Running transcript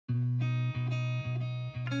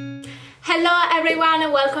Hello everyone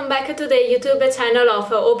and welcome back to the YouTube channel of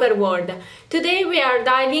AuPairWorld. Today we are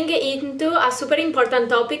diving into a super important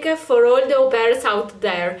topic for all the au pairs out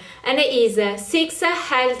there, and it is 6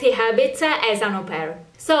 healthy habits as an au pair.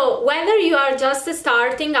 So, whether you are just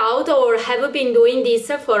starting out or have been doing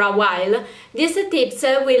this for a while, these tips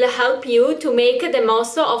will help you to make the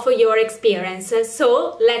most of your experience.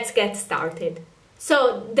 So, let's get started.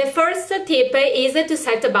 So, the first tip is to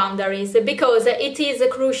set boundaries, because it is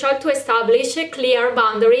crucial to establish clear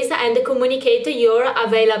boundaries and communicate your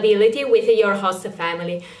availability with your host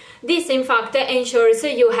family. This, in fact, ensures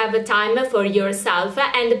you have time for yourself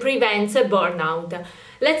and prevents burnout.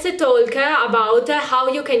 Let's talk about how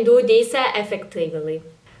you can do this effectively.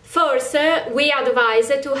 First, we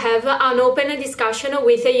advise to have an open discussion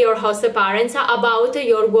with your host parents about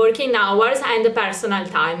your working hours and personal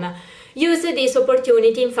time. Use this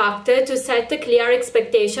opportunity, in fact, to set clear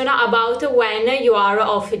expectations about when you are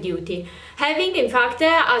off duty. Having, in fact,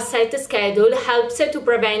 a set schedule helps to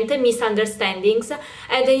prevent misunderstandings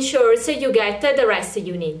and ensures you get the rest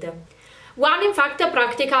you need. One, in fact,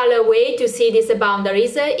 practical way to see these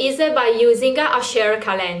boundaries is by using a shared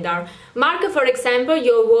calendar. Mark, for example,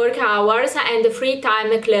 your work hours and free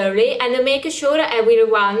time clearly and make sure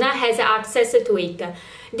everyone has access to it.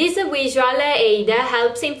 This visual aid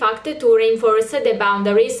helps, in fact, to reinforce the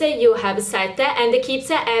boundaries you have set and keeps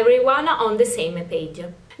everyone on the same page.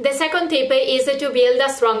 The second tip is to build a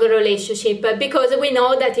strong relationship, because we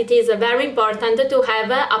know that it is very important to have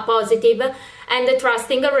a positive and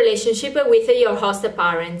trusting relationship with your host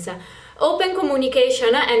parents. Open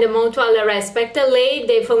communication and mutual respect lay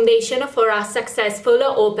the foundation for a successful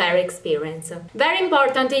au pair experience. Very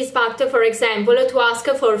important is, in fact, for example, to ask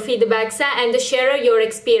for feedbacks and share your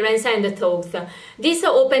experience and thoughts. This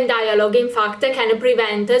open dialogue, in fact, can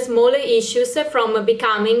prevent small issues from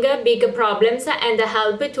becoming big problems and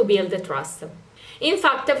help to build trust. In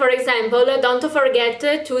fact, for example, don't forget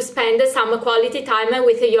to spend some quality time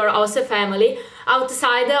with your host family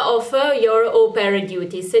outside of your au pair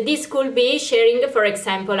duties. This could be sharing, for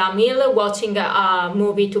example, a meal, watching a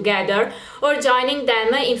movie together, or joining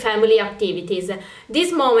them in family activities.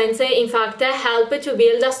 These moments, in fact, help to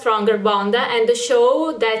build a stronger bond and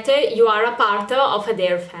show that you are a part of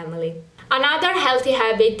their family. Another healthy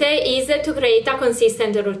habit is to create a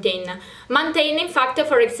consistent routine. Maintain, in fact,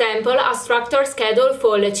 for example, a structured schedule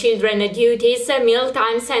for children duties, meal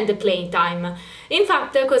times and playtime. In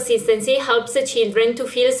fact, consistency helps children to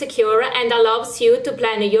feel secure and allows you to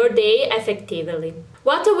plan your day effectively.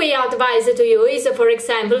 What we advise to you is, for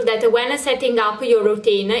example, that when setting up your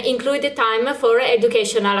routine, include time for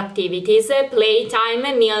educational activities,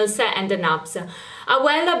 playtime, meals and naps. A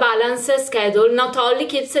well-balanced schedule not only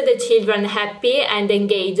keeps the children happy and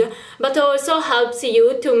engaged, but also helps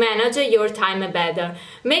you to manage your time better.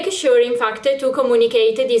 Make sure, in fact, to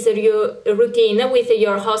communicate this routine with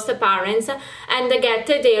your host parents and get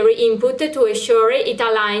their input to ensure it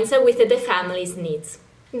aligns with the family's needs.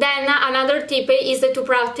 Then another tip is to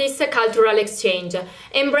practice cultural exchange.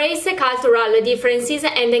 Embrace cultural differences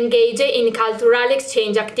and engage in cultural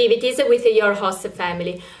exchange activities with your host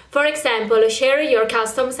family. For example, share your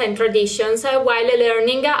customs and traditions while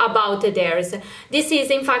learning about theirs. This is,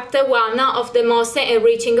 in fact, one of the most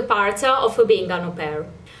enriching parts of being an au pair.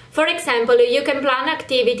 For example, you can plan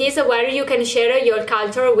activities where you can share your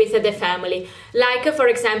culture with the family, like, for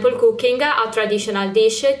example, cooking a traditional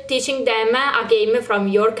dish, teaching them a game from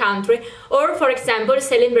your country, or, for example,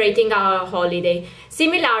 celebrating a holiday.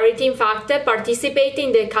 Similarity, in fact, participate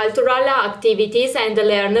in the cultural activities and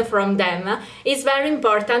learn from them is very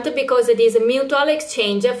important, because this mutual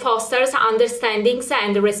exchange fosters understandings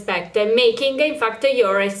and respect, making, in fact,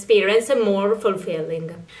 your experience more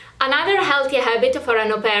fulfilling. Another healthy habit for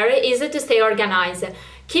an au pair is to stay organized.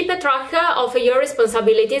 Keep track of your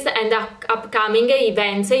responsibilities and upcoming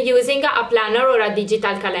events using a planner or a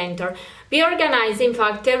digital calendar. Be organized, in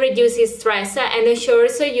fact, reduces stress and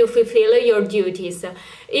ensures you fulfill your duties.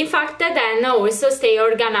 In fact, then also stay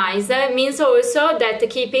organized means also that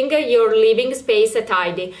keeping your living space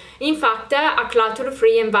tidy. In fact, a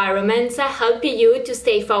clutter-free environment helps you to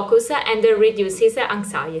stay focused and reduces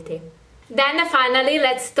anxiety. Then finally,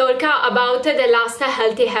 let's talk about the last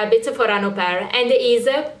healthy habit for an au pair, and is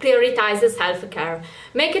prioritize self-care.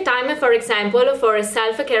 Make time, for example, for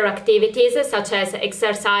self-care activities such as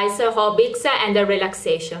exercise, hobbies and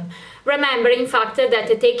relaxation. Remember, in fact,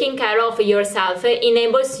 that taking care of yourself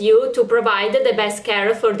enables you to provide the best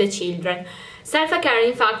care for the children. Self-care,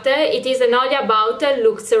 in fact, it is not about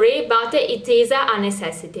luxury, but it is a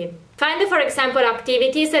necessity. Find, for example,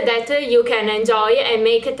 activities that you can enjoy and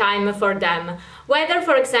make time for them. Whether,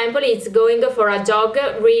 for example, it's going for a jog,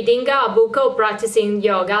 reading a book or practicing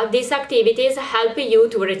yoga, these activities help you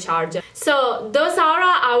to recharge. So those are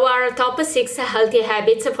our top 6 healthy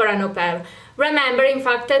habits for an au pair. Remember, in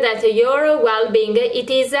fact, that your well-being it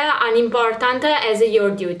is as important as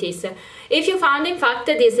your duties. If you found, in fact,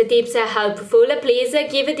 these tips helpful, please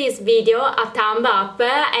give this video a thumb up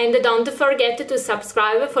and don't forget to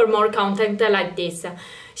subscribe for more content like this.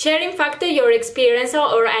 Share, in fact, your experience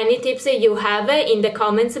or any tips you have in the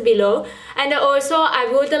comments below. And also, I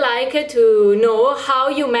would like to know how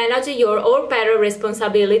you manage your au pair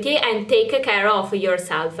responsibility and take care of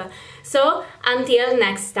yourself. So, until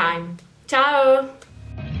next time. Ciao!